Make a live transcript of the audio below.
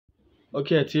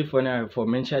Okay, tea for now for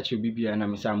mention to BB and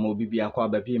I'm some more BB aqua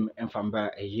baby and from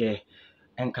bar a year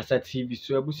and Casa TV.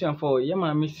 So I was for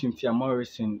Yama Miss Cynthia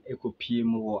Morrison, Eco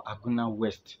PM or Aguna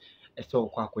West. A so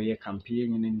quack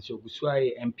campaign and so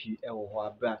Guswai MP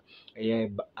or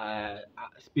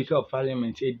Speaker of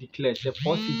Parliament declares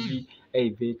possibly a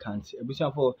vacancy. A bush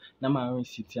for Nama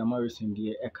Cynthia Morrison,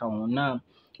 the account now.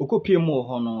 Okopie mo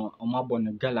hono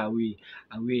omabon gala we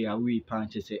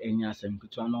punches enya sem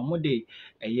kutu na omode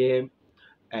eye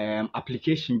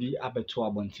application bi abeto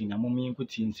abontin na momi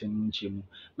nkuti nsem nchemu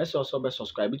message also be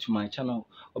subscribe to my channel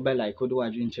or be like odo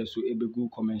wadwe nche so ebegu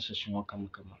comment section wakama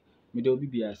me de obi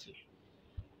biase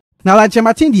na la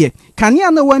chematin die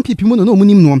kanea na 1 pp mu no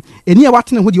omunim no eni e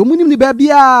watene ho die omunim ni ba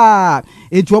bia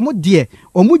etu omu die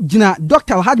omu gina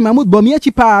Dr. Alhaji Mahmoud Bomi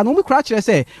achi pa no mu kra kire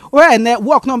se o ene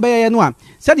work no be ye no a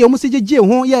se de omu se jeje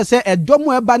ho ye se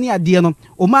edomu eba ni ade no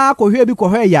o ma akohwe bi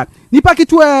kohwe ya nipa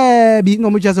kitwa bi no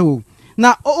mu jase wo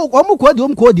na omu ko de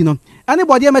omu ko di no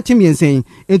anybody emetim yensen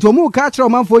etu omu ka kire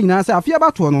omanfo nyina se afia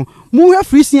bato no mu hwe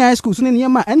free senior school so ne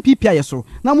niam NPP ayeso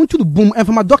na mu ntu boom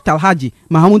enfama Dr. Alhaji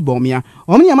Mahmoud Bomi a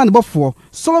omu niam na bofo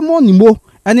Solomon Nimo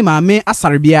ene maame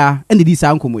asarbia ene di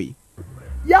sa nkomo yi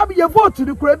ya be vote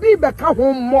the krebi be ka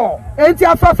ho mo enti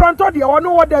afafranto de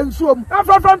wono woda nsuom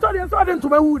afafranto de so de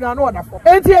ntoma hu na na woda fo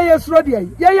enti ye suro de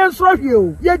ye nsuro hwe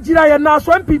o ye gira ye na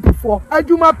so MPP fo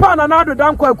adwuma pa na na do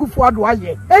danko akufo ado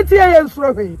aye enti ye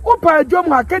nsuro hwe upa adwom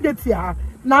ha kedeti ha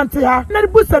nante ha na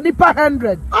busa nipa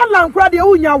 100 Alan kra de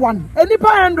unya 1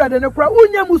 enipa 100 ne kra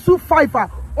unya musu 5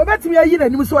 obetimi ayi na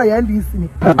nim so ya NDC ni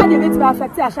ade betimi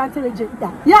affect Ashanti region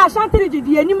da ya Ashanti region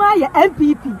di enima ya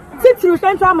MPP City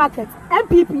Central Market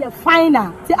MPP ya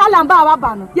final ti alamba wa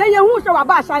ba no ye hu so wa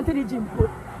ba Ashanti region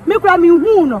me kura mi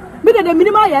hu no me de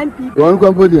minima ya MPP won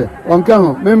kwampo de won ka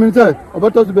ho me min say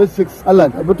obeto to be 6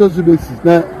 Alan obeto to be 6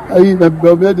 na ayi na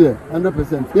be de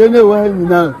 100% ye ne wa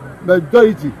nyina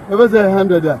majority ever say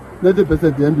 100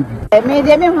 90% MPP me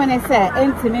de me hone say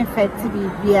entimi fati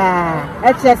bibia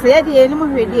e che say ye de enimu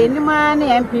hwede enima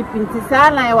na MPP nti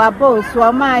salan wa bo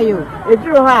so mayo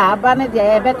eduro ha aba na de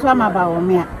ye beto amaba wo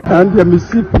me and the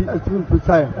MCP entimi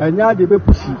putai enya de be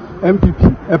pushi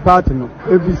MPP e party no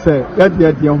every say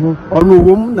ye de ho ono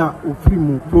wom na ofiri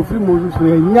mu so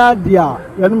enya de a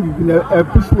ye no bibi na e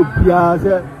pushi obia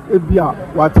say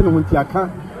ebia wa tene ho nti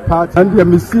aka party and the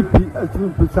MCP entimi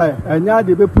putai enya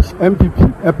de be push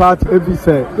MPP e party every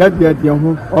say ye de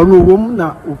ho ono wom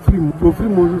na ofiri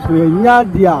mu so enya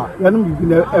de a ye no bibi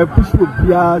na e pushi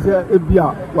obia say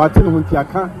ebia wa tene ho nti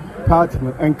aka party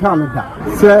no enka no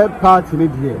da say party ne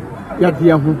de ya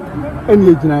de ho eni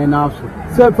ejina na aso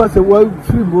say fa say wa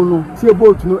free mu no tie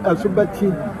boat no eso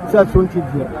beti say 20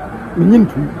 de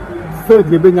menyintu say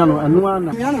de benya no eno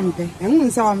ana ya na mpe enwu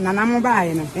nsa om na nam ba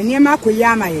aye no eni ma koyi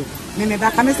amaye me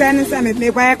ba ka me say ne say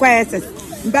me kwa SS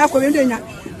mba ko be nya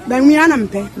ba nwia na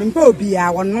mpe obi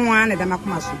a wono ana da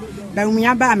makoma so ba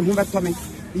nwia ba me ho beto me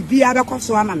bibia be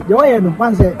kwaso ama me ye wa ye no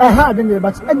kwanse ha de ne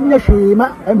but enya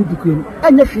hwema MPP kwem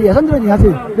enya hwe sanjo ni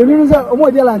hase de ni say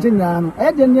omo de lanche nya no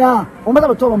e de nya o meta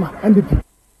beto ma MPP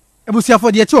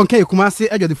ebusiafo de ti onka Kumasi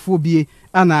adwodefo bie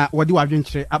ana wode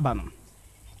wadwenkyere aba no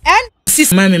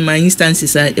sis mama my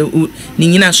instances ni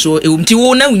nyina so ewumti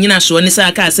wo na nyina so ne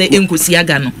sa ka se enkosi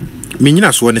aga no me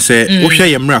nyina so ne se wo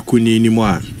hwe ye mra koni ni mu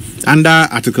a under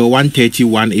article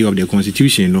 131A of the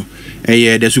constitution no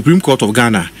the Supreme Court of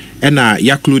Ghana and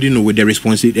ya clothing with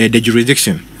the the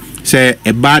jurisdiction say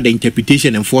about the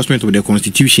interpretation and enforcement of the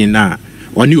constitution na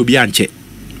oni obi anche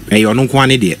ono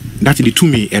kwane de that is the to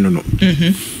me eno no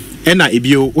ena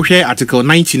ebio wo hwe article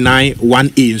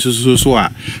 99(1)A so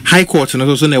high court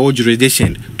no so na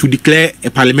jurisdiction to declare a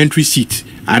parliamentary seat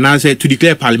and answer to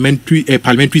declare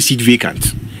parliamentary seat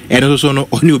vacant eno so no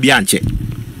oni obi anche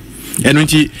eno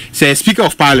nti say speaker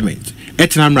of parliament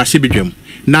etinam rasibidwam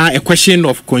na a question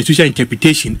of constitutional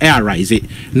interpretation arise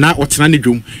na otena ne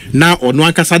dwom na ono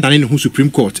ankasa dane ne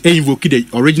Supreme Court invoke the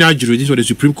original jurisdiction of the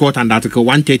Supreme Court and article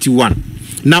 131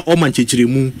 na o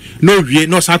manchechiremu no wie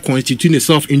no sa constitute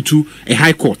itself into a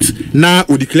high court na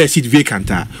o declare seat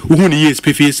vacant wo ne yes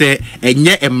pefe say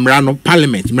enye emra no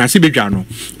parliament mra se bedwa no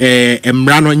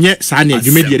emra no nye sa na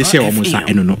adwumadi de share o mo sa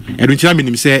eno no edo ntira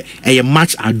menim say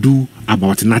much ado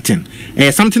about nothing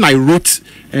something I wrote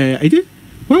I did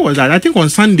when was that? I think on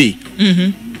Sunday.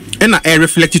 And I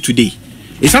reflected today.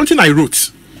 It's something I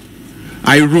wrote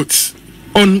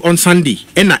on Sunday.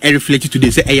 And I reflected today.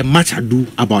 Say I much ado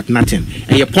about nothing.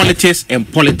 Politics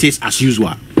as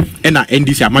usual. And I end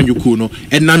this Amanjuku no.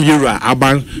 And now you are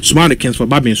about small accounts for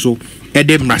Babin so. And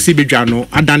then Masibijano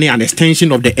adani an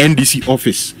extension of the NDC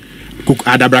office.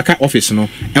 Adabraka office no.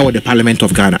 And the Parliament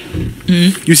of Ghana.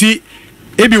 You see,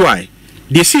 ABY.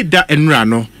 they see that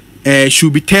Enrano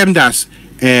should be termed as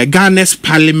Ghana's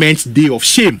Parliament's Day of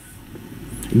Shame.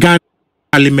 Ghana's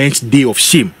Parliament's Day of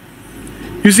Shame.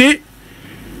 You see,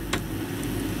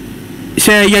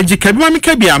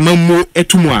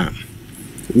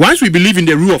 once we believe in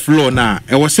the rule of law now,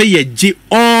 I will say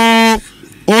all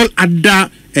other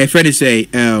friends say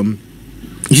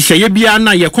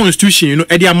your constitution, you know,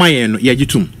 Edia Mayen,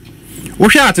 Yajitum.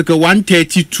 Article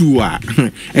 132 I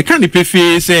can't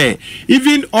pay say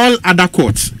even all other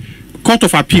courts, Court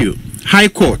of Appeal, High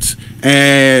Court,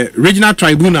 regional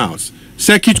tribunals,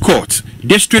 circuit court,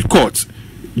 district court,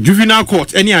 juvenile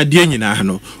court, any idea you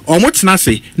know, or what's not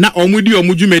say, now omudi or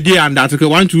mujumedi and Article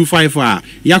 125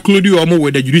 yakludi omo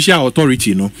with the judicial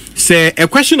authority, no, say a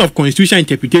question of constitutional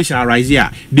interpretation arise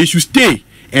here, they should stay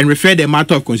and refer the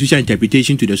matter of constitutional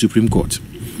interpretation to the Supreme Court.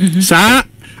 Sir,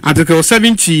 Article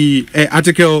 70,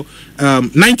 Article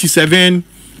 97,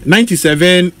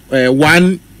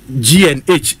 1 G and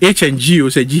H and G, or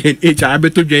say G and H, I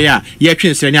better Jaya,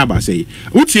 Yakin Senyaba say.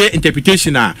 Utie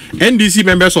interpretation are NDC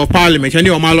members of parliament, any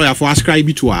of my lawyer for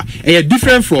ascribing to her,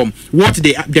 different from what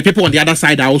the people on the other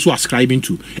side are also ascribing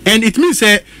to. And it means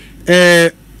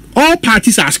all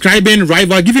parties are ascribing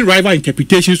giving rival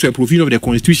interpretations to a provision of the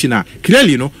constitution.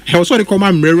 Clearly, you know, also the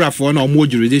common mirror for no more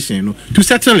jurisdiction, you know, to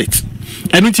settle it.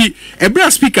 And a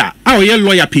brand speaker, our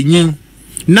lawyer opinion.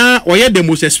 Now, we are the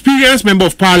most experienced member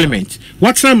of parliament.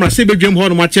 What's time Rasebe Jim Horn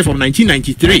from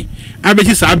 1993?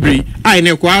 Abeti Sabri, I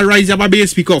know rise about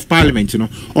speaker of parliament, you know,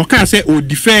 or can say or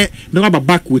defer no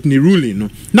back with the ruling. No,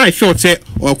 now I felt say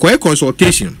or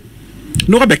consultation.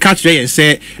 No be catch there and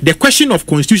say the question of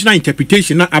constitutional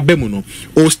interpretation na abemuno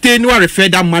or stay no refer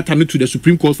that matter to the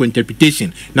Supreme Court for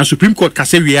interpretation. Now Supreme Court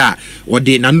kasewia or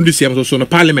the nanu same also no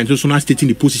parliament also not stating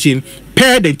the position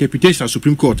per the interpretation of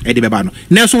Supreme Court e de beba no.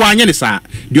 Na so wanye ne sa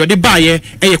the ode baye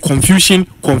confusion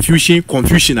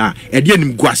e de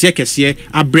nim guase kese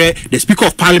abre the Speaker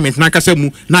of Parliament na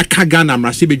kasemu na kagana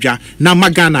mrasebedwa na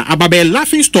magana ababe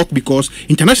laughing stock because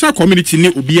international community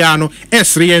ne obia no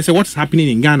ßreak say what is happening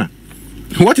in Ghana.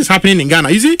 What is happening in Ghana?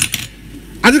 You see,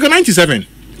 Article 97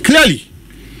 clearly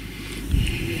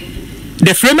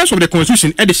the framers of the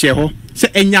constitution at the Sheho say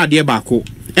enya de bako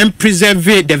and preserve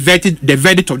the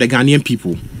verdict of the Ghanaian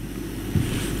people.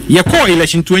 Your core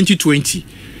election 2020,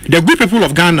 the good people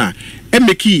of Ghana and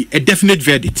make a definite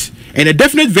verdict, and a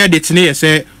definite verdict near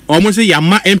say almost say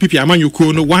Yama MPP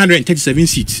Amanyuko no 137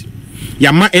 seats.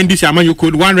 Yama NDC Amanyo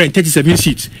code 137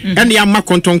 seats, and Yama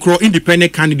Kontonkro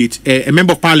independent candidate, a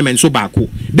member of parliament so bako.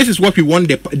 This is what we want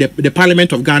the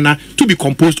Parliament of Ghana to be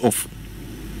composed of.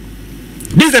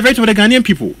 This is the right of the Ghanaian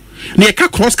people.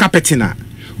 Neka cross carpeting.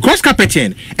 Cross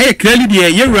carpeting. Clearly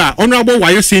the era honorable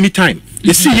why you say anytime.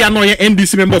 You see here no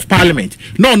NDC member of parliament.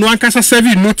 No one can serve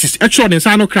notice. Actually, in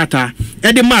Sano Krata,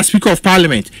 the man speaker of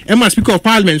parliament, speaker of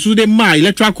parliament, so the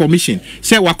electoral commission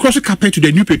say we cross the carpet to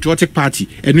the New Patriotic Party,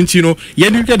 and you know,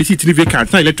 the city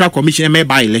vacant, electoral commission and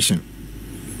by election.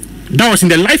 That was in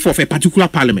the life of a particular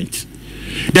parliament.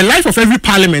 The life of every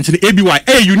parliament in the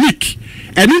ABY unique.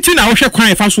 And until I was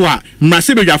crying for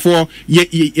Masibeja for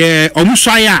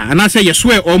Omusaya, and I say you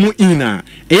swear Omu ina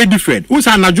different. Who's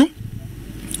Anaju?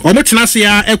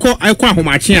 Omotenasia Eko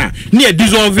Homachia near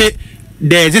dissolve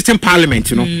the existing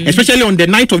parliament, you know, especially on the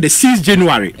night of the 6th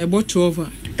January. About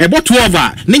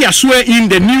 12 Near swear in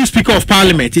the new Speaker of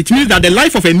Parliament. It means that the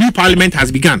life of a new parliament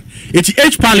has begun. It's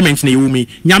H Parliament Neumi.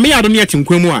 Nyame Adonia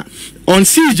Timkwemwa on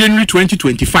 6th January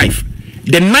 2025.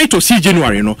 The night of 6th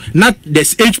January, you know, not the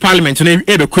H Parliament,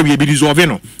 ebe could be dissolved, you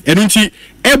know. And until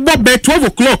about 12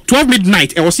 o'clock, 12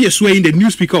 midnight, I was here swearing the new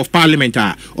Speaker of Parliament,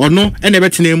 or no, and ever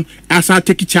name as I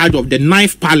take charge of the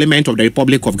 9th Parliament of the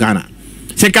Republic of Ghana.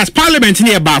 Because Parliament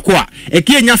near Bakwa, a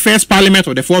Kenya first Parliament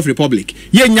of the 4th Republic,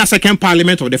 Yenya second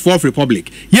Parliament of the 4th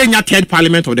Republic, Yenya third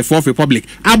Parliament of the 4th Republic,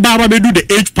 Ababa do the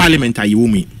 8th Parliament,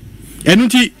 Ayumi. And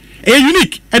until a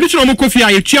unique additional Mokofi,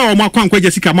 a chair or Makwan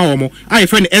Jessica Maomo, I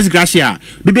friend S. Gracia,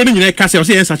 the building in a castle,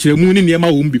 say such a moon in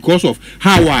Yamaum because of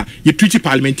how you treat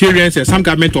parliamentarians and some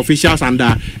government officials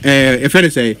under a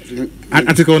friend say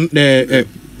Article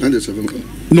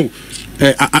 97. No.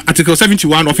 Article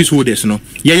 71 office holders, no,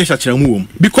 such a move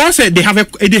because they have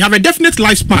a definite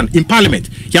lifespan in parliament.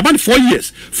 Yeah, about 4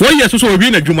 years. 4 years also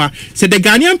being a Juma said the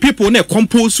Ghanaian people ne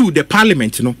compose the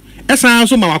parliament, you know. As I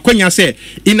also say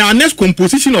in our next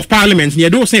composition of parliament, you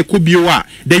don't say could be that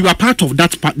you are part of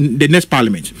that the next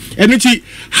parliament. And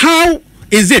how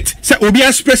is it? Say Obi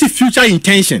expressive future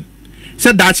intention.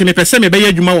 Said that me person me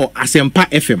be Juma or Asempa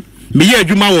FM, me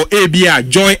Juma or ABR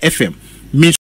Joy FM.